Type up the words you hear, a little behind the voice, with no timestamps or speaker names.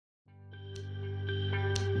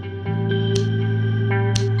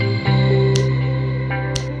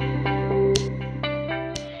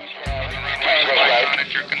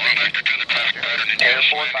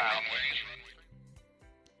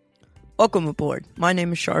Welcome aboard. My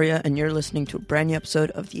name is Sharia, and you're listening to a brand new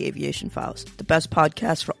episode of the Aviation Files, the best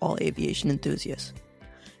podcast for all aviation enthusiasts.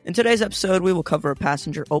 In today's episode, we will cover a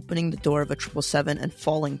passenger opening the door of a 777 and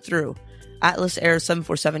falling through, Atlas Air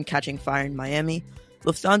 747 catching fire in Miami,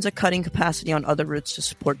 Lufthansa cutting capacity on other routes to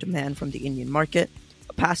support demand from the Indian market,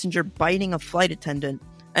 a passenger biting a flight attendant,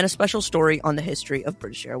 and a special story on the history of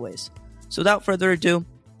British Airways. So without further ado,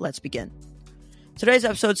 let's begin. Today's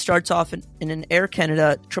episode starts off in an Air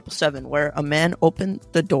Canada 777 where a man opened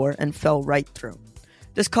the door and fell right through.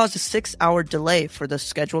 This caused a 6-hour delay for the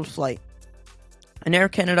scheduled flight. An Air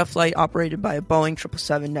Canada flight operated by a Boeing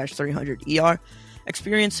 777-300ER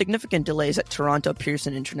experienced significant delays at Toronto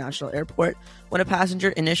Pearson International Airport when a passenger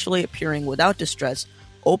initially appearing without distress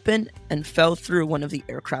opened and fell through one of the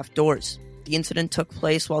aircraft doors. The incident took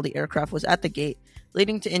place while the aircraft was at the gate,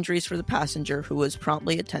 leading to injuries for the passenger who was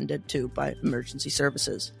promptly attended to by emergency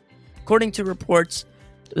services. According to reports,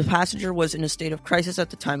 the passenger was in a state of crisis at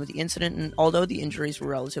the time of the incident, and although the injuries were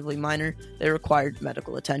relatively minor, they required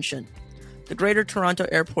medical attention. The Greater Toronto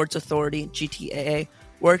Airports Authority, GTAA,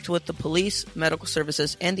 worked with the police, medical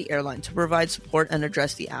services, and the airline to provide support and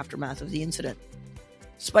address the aftermath of the incident.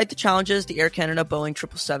 Despite the challenges, the Air Canada Boeing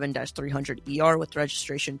 777-300ER with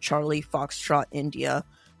registration Charlie Foxtrot India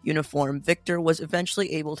Uniform Victor was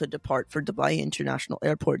eventually able to depart for Dubai International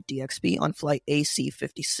Airport DXB on flight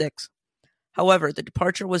AC-56. However, the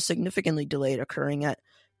departure was significantly delayed, occurring at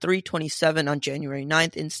 3:27 on January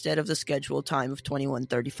 9th instead of the scheduled time of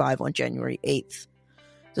 21:35 on January 8th.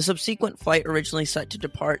 The subsequent flight, originally set to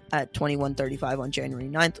depart at 21:35 on January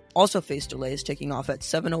 9th, also faced delays, taking off at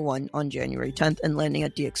 7:01 on January 10th and landing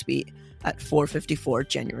at DXB at 4:54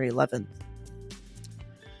 January 11th.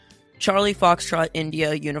 Charlie Foxtrot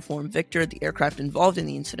India Uniform Victor, the aircraft involved in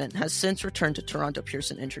the incident, has since returned to Toronto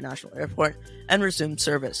Pearson International Airport and resumed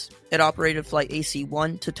service. It operated flight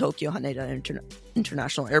AC-1 to Tokyo Haneda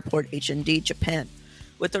International Airport, HND, Japan,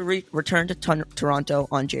 with a return to Toronto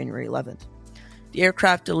on January 11th. The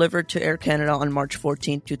aircraft, delivered to Air Canada on March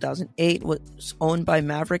 14, 2008, was owned by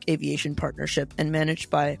Maverick Aviation Partnership and managed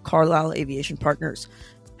by Carlisle Aviation Partners,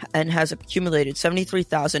 and has accumulated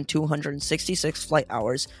 73,266 flight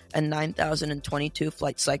hours and 9,022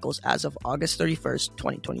 flight cycles as of August 31st,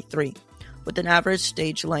 2023, with an average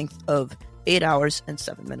stage length of 8 hours and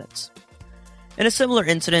 7 minutes. In a similar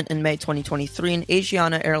incident in May 2023, an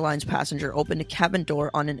Asiana Airlines passenger opened a cabin door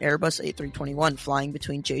on an Airbus A321 flying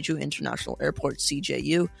between Jeju International Airport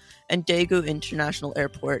CJU and Daegu International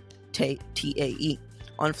Airport TAE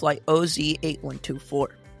on flight OZ8124.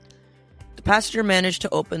 The passenger managed to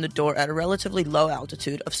open the door at a relatively low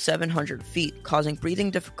altitude of 700 feet, causing breathing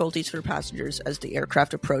difficulties for passengers as the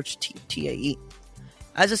aircraft approached TAE.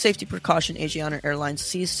 As a safety precaution, Asiana Airlines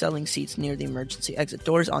ceased selling seats near the emergency exit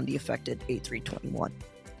doors on the affected A321.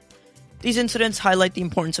 These incidents highlight the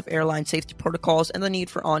importance of airline safety protocols and the need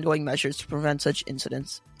for ongoing measures to prevent such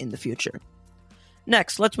incidents in the future.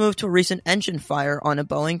 Next, let's move to a recent engine fire on a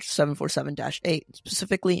Boeing 747-8,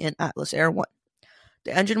 specifically in Atlas Air 1.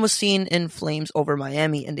 The engine was seen in flames over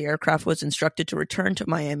Miami, and the aircraft was instructed to return to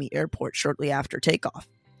Miami Airport shortly after takeoff.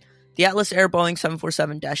 The Atlas Air Boeing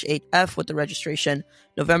 747-8F with the registration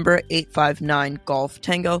November 859 Golf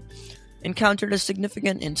Tango encountered a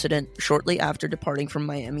significant incident shortly after departing from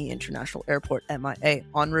Miami International Airport MIA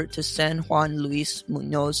en route to San Juan Luis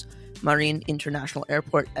Munoz Marin International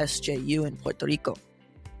Airport SJU in Puerto Rico.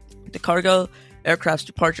 The cargo aircraft's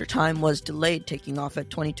departure time was delayed, taking off at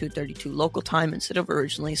 22:32 local time instead of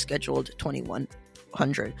originally scheduled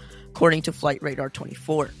 2100, according to Flight Radar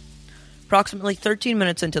 24. Approximately 13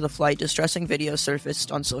 minutes into the flight, distressing video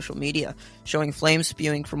surfaced on social media, showing flames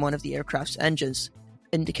spewing from one of the aircraft's engines,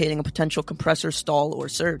 indicating a potential compressor stall or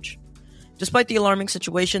surge. Despite the alarming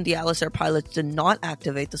situation, the Atlas Air pilots did not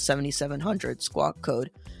activate the 7700 squawk code,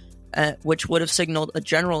 which would have signaled a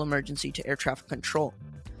general emergency to air traffic control.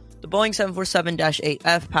 The Boeing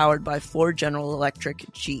 747-8F, powered by 4 General Electric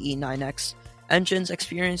GE9X engines,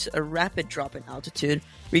 experienced a rapid drop in altitude,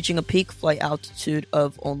 reaching a peak flight altitude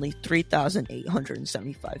of only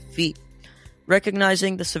 3,875 feet.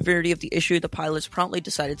 Recognizing the severity of the issue, the pilots promptly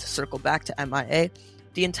decided to circle back to MIA.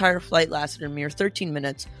 The entire flight lasted a mere 13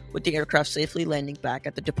 minutes, with the aircraft safely landing back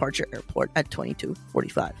at the departure airport at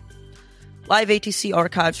 22:45. Live ATC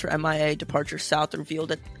archives for MIA Departure South revealed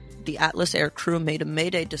that the Atlas Air crew made a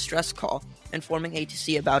Mayday distress call, informing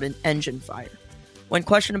ATC about an engine fire. When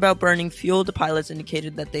questioned about burning fuel, the pilots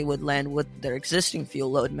indicated that they would land with their existing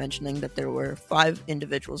fuel load, mentioning that there were 5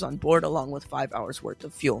 individuals on board along with 5 hours worth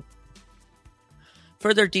of fuel.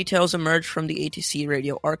 Further details emerged from the ATC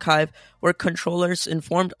radio archive, where controllers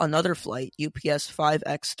informed another flight, UPS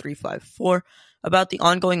 5X354, about the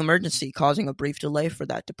ongoing emergency, causing a brief delay for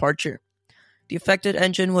that departure. The affected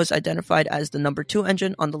engine was identified as the number 2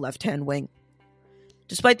 engine on the left-hand wing.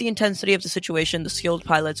 Despite the intensity of the situation, the skilled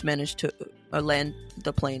pilots managed to land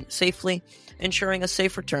the plane safely, ensuring a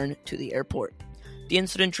safe return to the airport. The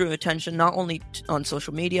incident drew attention not only on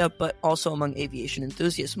social media, but also among aviation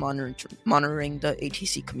enthusiasts monitoring the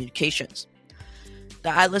ATC communications. The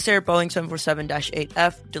Atlas Air Boeing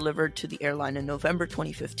 747-8F, delivered to the airline in November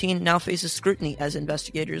 2015, now faces scrutiny as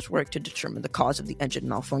investigators work to determine the cause of the engine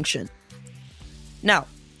malfunction. Now,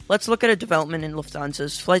 let's look at a development in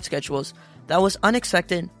Lufthansa's flight schedules that was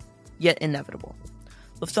unexpected, yet inevitable.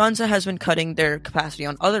 Lufthansa has been cutting their capacity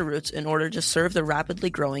on other routes in order to serve the rapidly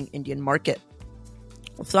growing Indian market.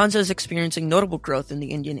 Lufthansa is experiencing notable growth in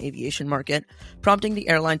the Indian aviation market, prompting the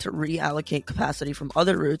airline to reallocate capacity from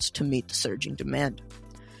other routes to meet the surging demand.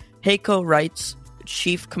 Heiko Reitz,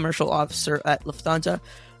 chief commercial officer at Lufthansa,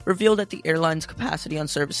 revealed that the airline's capacity on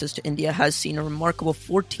services to India has seen a remarkable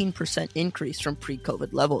 14% increase from pre-COVID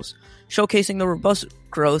levels, showcasing the robust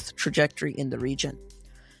growth trajectory in the region.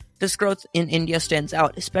 This growth in India stands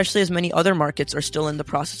out, especially as many other markets are still in the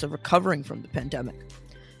process of recovering from the pandemic.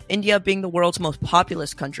 India, being the world's most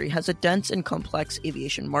populous country, has a dense and complex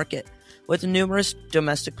aviation market, with numerous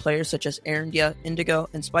domestic players such as Air India, Indigo,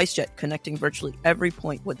 and SpiceJet connecting virtually every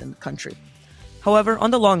point within the country. However,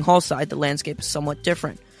 on the long-haul side, the landscape is somewhat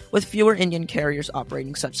different, with fewer Indian carriers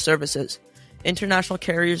operating such services. International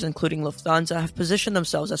carriers, including Lufthansa, have positioned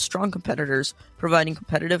themselves as strong competitors, providing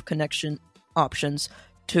competitive connection options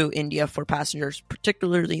to India for passengers,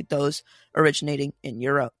 particularly those originating in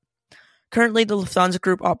Europe. Currently, the Lufthansa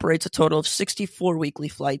Group operates a total of 64 weekly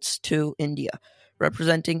flights to India,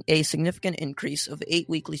 representing a significant increase of 8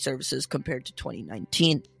 weekly services compared to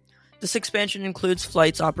 2019. This expansion includes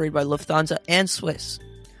flights operated by Lufthansa and Swiss.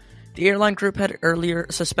 The airline group had earlier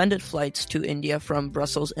suspended flights to India from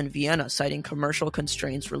Brussels and Vienna, citing commercial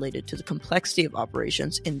constraints related to the complexity of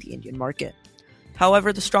operations in the Indian market.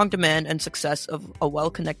 However, the strong demand and success of a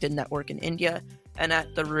well-connected network in India and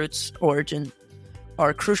at the route's origin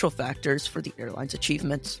are crucial factors for the airline's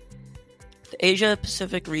achievements. The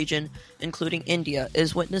Asia-Pacific region, including India,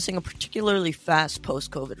 is witnessing a particularly fast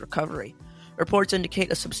post-COVID recovery. Reports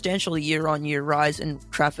indicate a substantial year-on-year rise in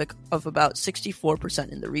traffic of about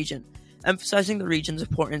 64% in the region, emphasizing the region's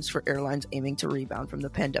importance for airlines aiming to rebound from the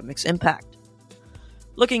pandemic's impact.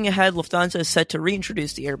 Looking ahead, Lufthansa is set to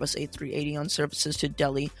reintroduce the Airbus A380 on services to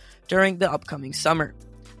Delhi during the upcoming summer.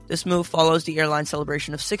 This move follows the airline's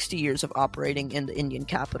celebration of 60 years of operating in the Indian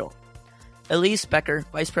capital. Elise Becker,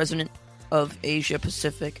 Vice President of Asia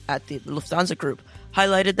Pacific at the Lufthansa Group,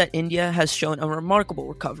 highlighted that India has shown a remarkable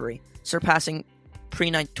recovery, surpassing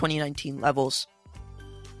pre-2019 levels.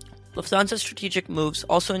 Lufthansa's strategic moves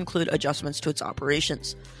also include adjustments to its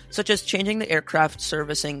operations, such as changing the aircraft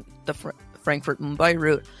servicing the Frankfurt-Mumbai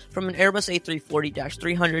route from an Airbus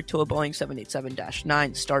A340-300 to a Boeing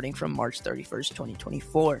 787-9 starting from March 31,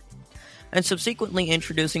 2024, and subsequently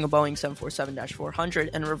introducing a Boeing 747-400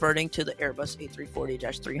 and reverting to the Airbus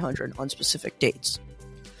A340-300 on specific dates.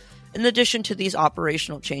 In addition to these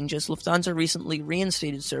operational changes, Lufthansa recently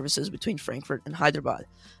reinstated services between Frankfurt and Hyderabad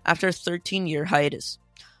after a 13-year hiatus.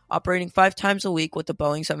 Operating 5 times a week with the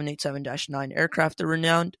Boeing 787-9 aircraft, the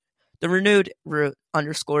renewed route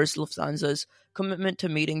underscores Lufthansa's commitment to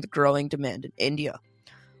meeting the growing demand in India.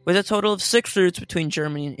 With a total of 6 routes between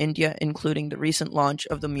Germany and India, including the recent launch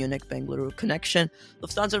of the Munich-Bengaluru connection,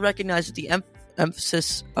 Lufthansa recognizes the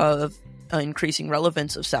emphasis of increasing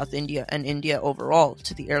relevance of South India and India overall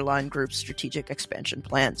to the airline group's strategic expansion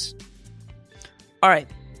plans. Alright,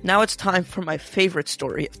 now it's time for my favorite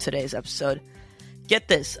story of today's episode. Get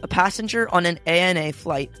this, a passenger on an ANA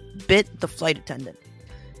flight bit the flight attendant.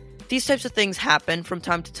 These types of things happen from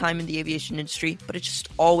time to time in the aviation industry, but it just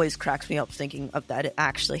always cracks me up thinking of that it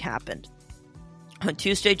actually happened. On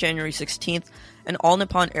Tuesday, January 16th, an All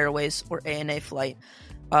Nippon Airways, or ANA flight,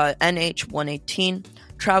 NH-118,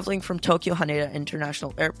 traveling from Tokyo Haneda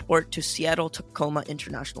International Airport to Seattle Tacoma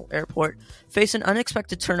International Airport, faced an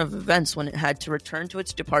unexpected turn of events when it had to return to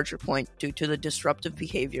its departure point due to the disruptive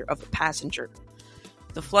behavior of a passenger.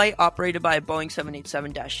 The flight, operated by a Boeing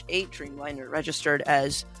 787-8 Dreamliner registered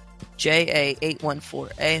as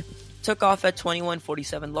JA814A, took off at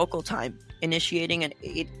 21:47 local time, initiating an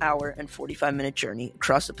 8-hour and 45-minute journey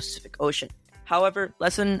across the Pacific Ocean. However,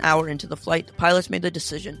 less than an hour into the flight, the pilots made the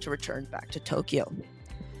decision to return back to Tokyo.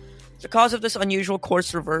 The cause of this unusual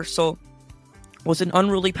course reversal was an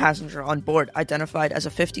unruly passenger on board, identified as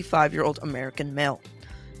a 55-year-old American male.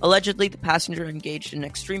 Allegedly, the passenger engaged in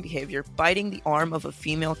extreme behavior, biting the arm of a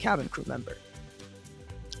female cabin crew member.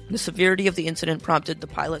 The severity of the incident prompted the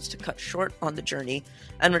pilots to cut short on the journey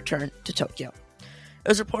and return to Tokyo. It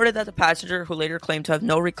was reported that the passenger, who later claimed to have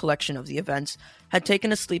no recollection of the events, had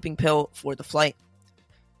taken a sleeping pill for the flight.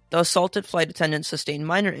 The assaulted flight attendant sustained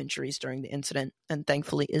minor injuries during the incident and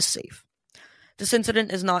thankfully is safe. This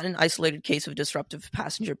incident is not an isolated case of disruptive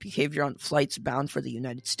passenger behavior on flights bound for the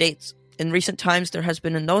United States. In recent times, there has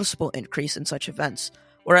been a noticeable increase in such events,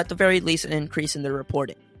 or at the very least an increase in their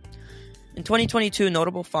reporting. In 2022,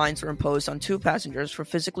 notable fines were imposed on 2 passengers for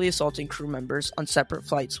physically assaulting crew members on separate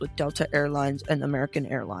flights with Delta Airlines and American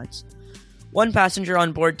Airlines. One passenger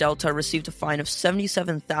on board Delta received a fine of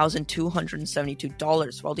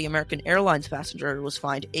 $77,272, while the American Airlines passenger was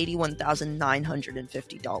fined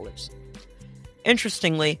 $81,950.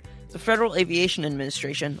 Interestingly, the Federal Aviation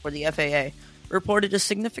Administration, or the FAA, reported a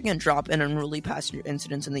significant drop in unruly passenger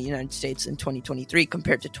incidents in the United States in 2023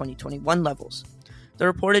 compared to 2021 levels. The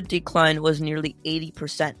reported decline was nearly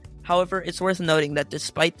 80%. However, it's worth noting that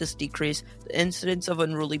despite this decrease, the incidence of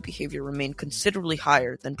unruly behavior remained considerably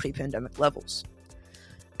higher than pre-pandemic levels.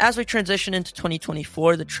 As we transition into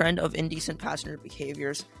 2024, the trend of indecent passenger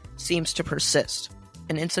behaviors seems to persist.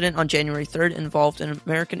 An incident on January 3rd involved an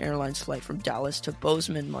American Airlines flight from Dallas to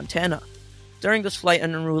Bozeman, Montana. During this flight,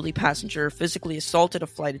 an unruly passenger physically assaulted a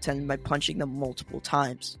flight attendant by punching them multiple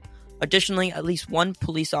times. Additionally, at least one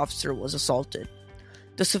police officer was assaulted.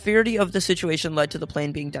 The severity of the situation led to the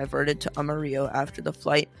plane being diverted to Amarillo after the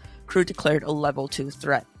flight crew declared a Level 2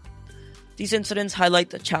 threat. These incidents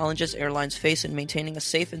highlight the challenges airlines face in maintaining a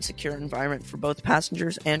safe and secure environment for both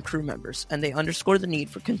passengers and crew members, and they underscore the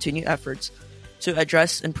need for continued efforts to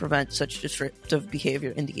address and prevent such disruptive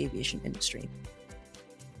behavior in the aviation industry.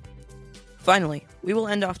 Finally, we will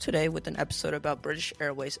end off today with an episode about British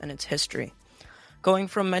Airways and its history, going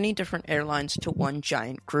from many different airlines to one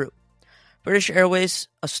giant group. British Airways,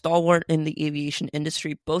 a stalwart in the aviation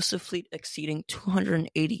industry, boasts a fleet exceeding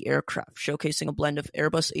 280 aircraft, showcasing a blend of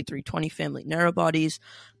Airbus A320 family narrowbodies,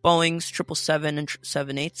 Boeing's 777 and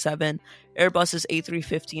 787, Airbus's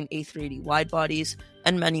A350 and A380 widebodies,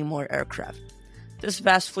 and many more aircraft. This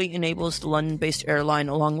vast fleet enables the London-based airline,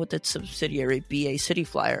 along with its subsidiary BA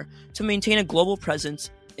Cityflyer, to maintain a global presence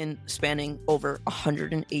in spanning over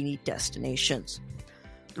 180 destinations.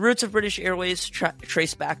 The roots of British Airways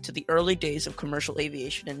trace back to the early days of commercial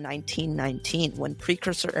aviation in 1919, when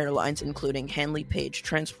precursor airlines including Handley Page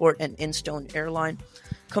Transport and Instone Airline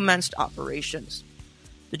commenced operations.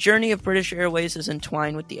 The journey of British Airways is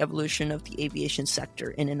entwined with the evolution of the aviation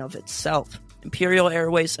sector in and of itself. Imperial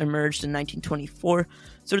Airways emerged in 1924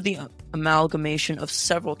 through the amalgamation of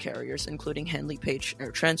several carriers, including Handley Page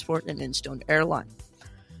Air Transport and Instone Airline.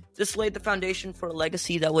 This laid the foundation for a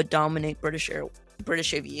legacy that would dominate British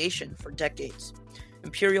aviation for decades.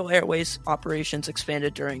 Imperial Airways operations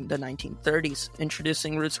expanded during the 1930s,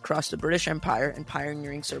 introducing routes across the British Empire and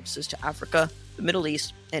pioneering services to Africa, the Middle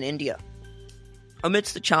East, and India.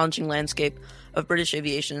 Amidst the challenging landscape of British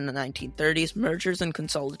aviation in the 1930s, mergers and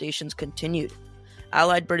consolidations continued.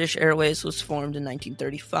 Allied British Airways was formed in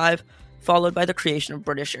 1935, followed by the creation of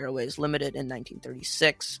British Airways Limited in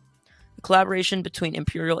 1936. The collaboration between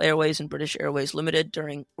Imperial Airways and British Airways Limited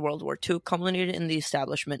during World War II culminated in the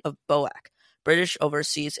establishment of BOAC, British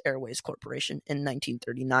Overseas Airways Corporation, in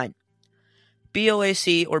 1939.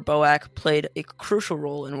 BOAC, or BOAC, played a crucial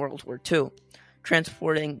role in World War II,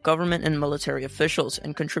 transporting government and military officials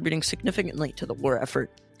and contributing significantly to the war effort.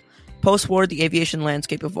 Post-war, the aviation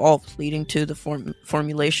landscape evolved, leading to the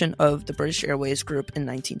formulation of the British Airways Group in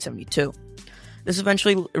 1972. This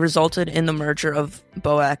eventually resulted in the merger of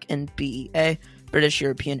BOAC and BEA, British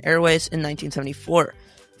European Airways, in 1974,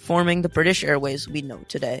 forming the British Airways we know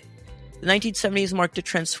today. The 1970s marked a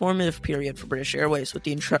transformative period for British Airways with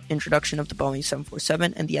the introduction of the Boeing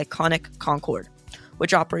 747 and the iconic Concorde,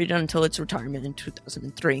 which operated until its retirement in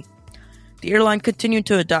 2003. The airline continued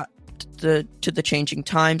to adapt to the changing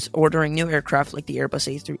times, ordering new aircraft like the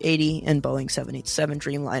Airbus A380 and Boeing 787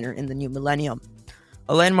 Dreamliner in the new millennium.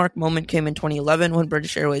 A landmark moment came in 2011 when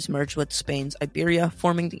British Airways merged with Spain's Iberia,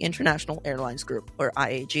 forming the International Airlines Group, or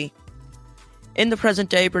IAG. In the present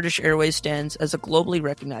day, British Airways stands as a globally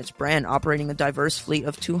recognized brand operating a diverse fleet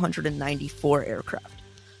of 294 aircraft.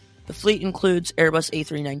 The fleet includes Airbus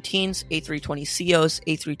A319s, A320ceos,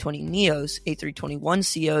 A320neos,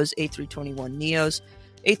 A321ceos, A321neos,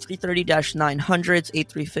 A330-900s,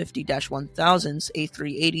 A350-1000s,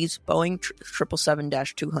 A380s, Boeing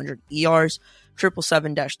 777-200ERs,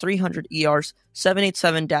 777-300ERs,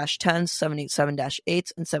 787-10s,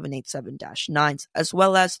 787-8s, and 787-9s, as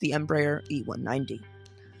well as the Embraer E190.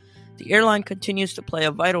 The airline continues to play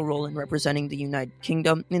a vital role in representing the United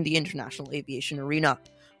Kingdom in the international aviation arena,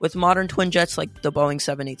 with modern twin jets like the Boeing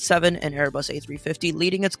 787 and Airbus A350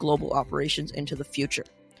 leading its global operations into the future.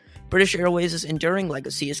 British Airways' enduring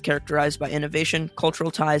legacy is characterized by innovation, cultural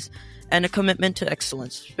ties, and a commitment to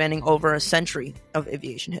excellence spanning over a century of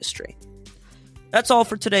aviation history. That's all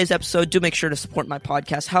for today's episode. Do make sure to support my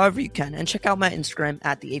podcast however you can, and check out my Instagram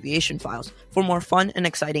at The Aviation Files for more fun and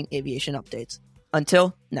exciting aviation updates.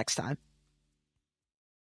 Until next time.